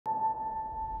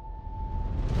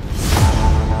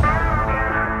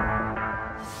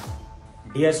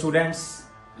Dear students,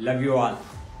 love you all.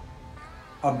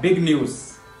 A big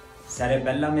news,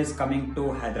 Cerebellum is coming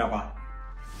to Hyderabad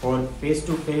for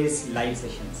face-to-face live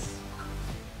sessions.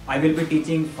 I will be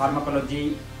teaching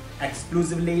pharmacology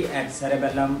exclusively at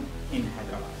Cerebellum in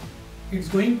Hyderabad. It's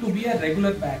going to be a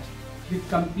regular batch with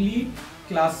complete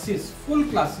classes, full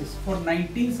classes for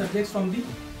 19 subjects from the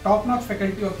top-notch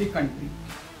faculty of the country.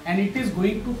 And it is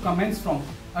going to commence from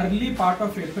early part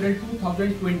of April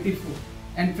 2024.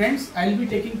 And friends, I will be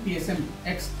taking PSM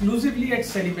exclusively at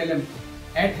Cerebellum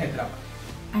at Hyderabad.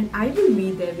 And I will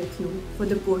be there with you for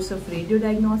the course of radio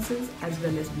diagnosis as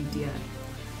well as BTR.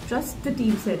 Trust the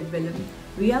team Cerebellum.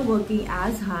 We are working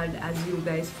as hard as you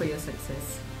guys for your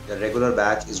success. The regular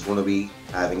batch is going to be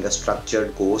having a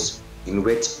structured course in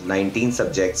which 19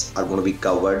 subjects are going to be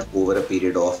covered over a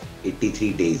period of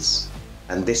 83 days.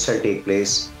 And this shall take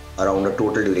place around a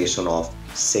total duration of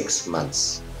 6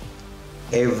 months.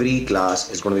 Every class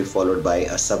is going to be followed by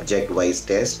a subject-wise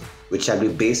test which shall be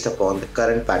based upon the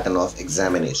current pattern of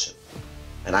examination.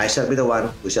 And I shall be the one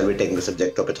who shall be taking the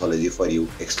subject of pathology for you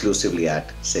exclusively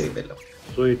at Cerebellum.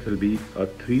 So it will be a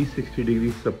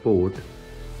 360-degree support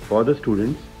for the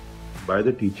students by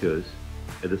the teachers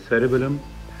at the Cerebellum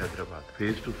Hyderabad.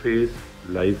 Face-to-face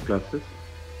live classes,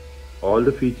 all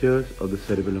the features of the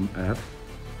Cerebellum app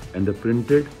and the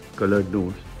printed colored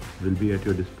notes will be at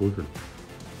your disposal.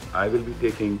 I will be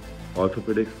taking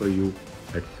orthopedics for you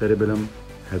at Cerebellum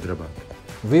Hyderabad.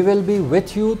 We will be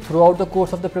with you throughout the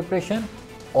course of the preparation.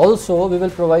 Also, we will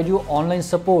provide you online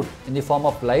support in the form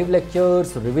of live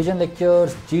lectures, revision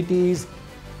lectures, GTs,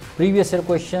 previous year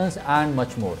questions and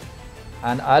much more.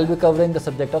 And I'll be covering the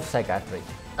subject of psychiatry.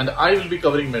 And I will be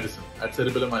covering medicine at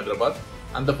Cerebellum Hyderabad,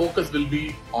 and the focus will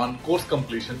be on course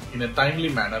completion in a timely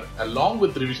manner along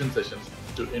with revision sessions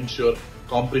to ensure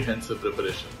comprehensive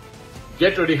preparation.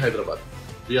 Get ready Hyderabad,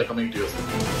 we are coming to your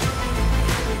city.